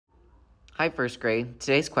Hi, first grade.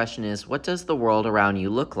 Today's question is, what does the world around you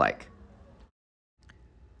look like?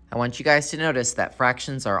 I want you guys to notice that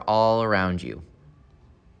fractions are all around you.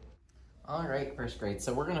 All right, first grade,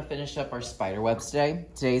 so we're gonna finish up our spider webs today.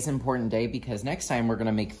 Today's an important day because next time we're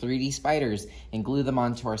gonna make 3D spiders and glue them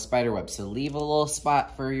onto our spider web. So leave a little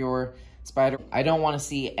spot for your spider. I don't wanna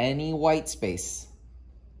see any white space.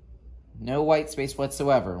 No white space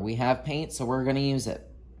whatsoever. We have paint, so we're gonna use it.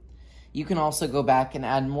 You can also go back and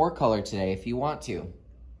add more color today if you want to.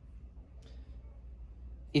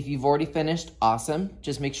 If you've already finished, awesome.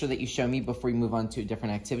 Just make sure that you show me before you move on to a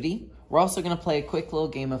different activity. We're also gonna play a quick little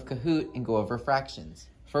game of Kahoot and go over fractions.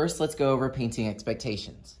 First, let's go over painting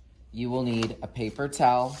expectations. You will need a paper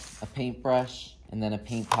towel, a paintbrush, and then a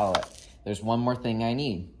paint palette. There's one more thing I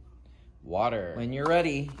need. Water. When you're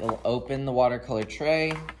ready, you'll open the watercolor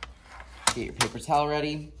tray, get your paper towel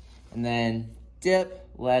ready, and then dip,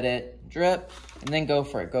 let it drip, and then go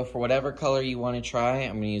for it. Go for whatever color you want to try.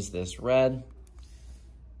 I'm gonna use this red.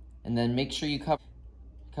 And then make sure you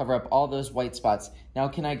cover up all those white spots. Now,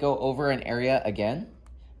 can I go over an area again?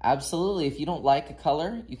 Absolutely. If you don't like a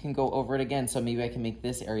color, you can go over it again. So maybe I can make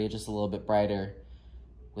this area just a little bit brighter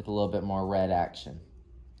with a little bit more red action.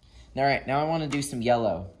 All right, now I want to do some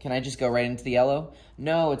yellow. Can I just go right into the yellow?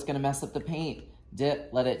 No, it's gonna mess up the paint. Dip,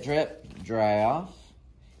 let it drip, dry off,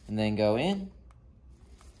 and then go in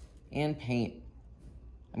and paint.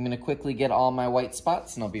 I'm gonna quickly get all my white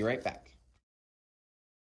spots and I'll be right back.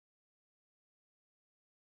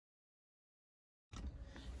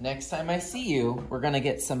 Next time I see you, we're gonna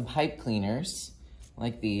get some pipe cleaners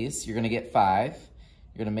like these. You're gonna get 5.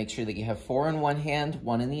 You're gonna make sure that you have 4 in one hand,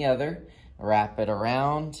 1 in the other. Wrap it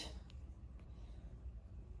around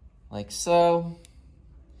like so.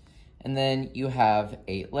 And then you have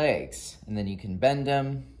 8 legs. And then you can bend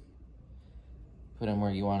them, put them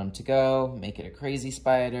where you want them to go, make it a crazy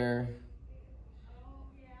spider.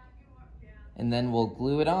 And then we'll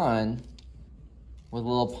glue it on with a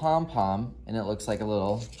little pom-pom, and it looks like a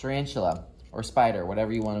little tarantula or spider,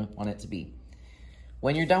 whatever you want it to be.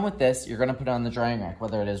 When you're done with this, you're gonna put it on the drying rack,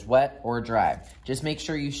 whether it is wet or dry. Just make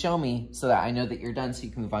sure you show me so that I know that you're done so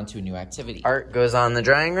you can move on to a new activity. Art goes on the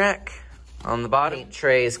drying rack. On the bottom,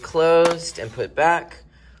 tray is closed and put back.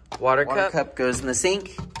 Water cup goes in the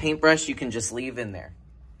sink. Paintbrush you can just leave in there.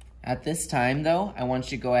 At this time though, I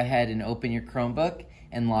want you to go ahead and open your Chromebook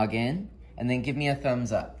and log in, and then give me a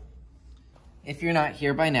thumbs up. If you're not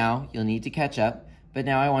here by now, you'll need to catch up, but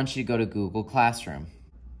now I want you to go to Google Classroom.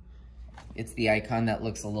 It's the icon that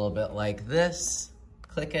looks a little bit like this.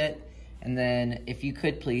 Click it, and then if you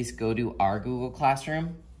could please go to our Google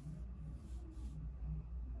Classroom,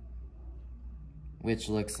 which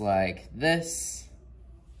looks like this,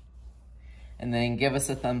 and then give us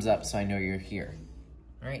a thumbs up so I know you're here.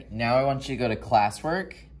 All right, now I want you to go to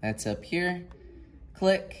Classwork, that's up here,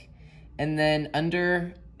 click, and then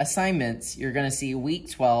under Assignments, you're gonna see Week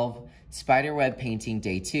 12, Spiderweb Painting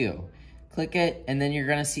Day 2. Click it, and then you're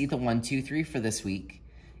gonna see the 1, 2, 3 for this week.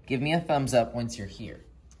 Give me a thumbs up once you're here.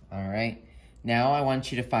 All right, now I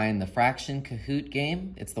want you to find the Fraction Kahoot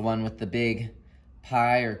game. It's the one with the big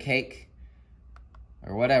pie or cake,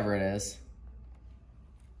 or whatever it is.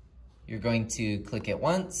 You're going to click it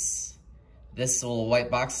once. This little white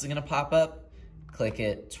box is gonna pop up. Click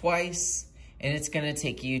it twice, and it's gonna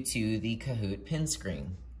take you to the Kahoot pin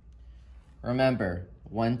screen. Remember,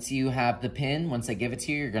 once you have the pin, once I give it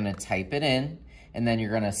to you, you're gonna type it in, and then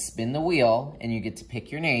you're gonna spin the wheel, and you get to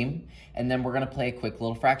pick your name, and then we're gonna play a quick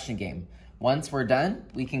little fraction game. Once we're done,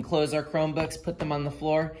 we can close our Chromebooks, put them on the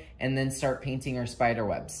floor, and then start painting our spider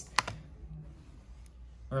webs.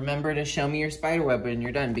 Remember to show me your spider web when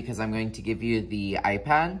you're done, because I'm going to give you the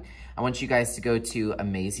iPad. I want you guys to go to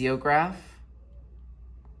Amaziograph,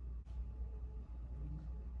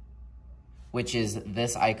 which is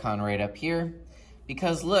this icon right up here,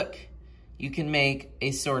 because look, you can make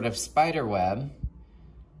a sort of spider web,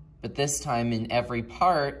 but this time in every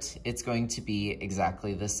part, it's going to be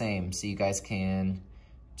exactly the same. So you guys can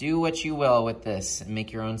do what you will with this and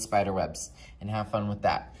make your own spider webs and have fun with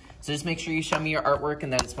that. So just make sure you show me your artwork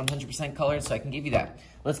and that it's 100% colored so I can give you that.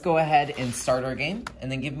 Let's go ahead and start our game,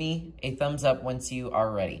 and then give me a thumbs up once you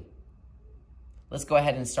are ready. Let's go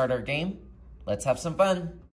ahead and start our game. Let's have some fun.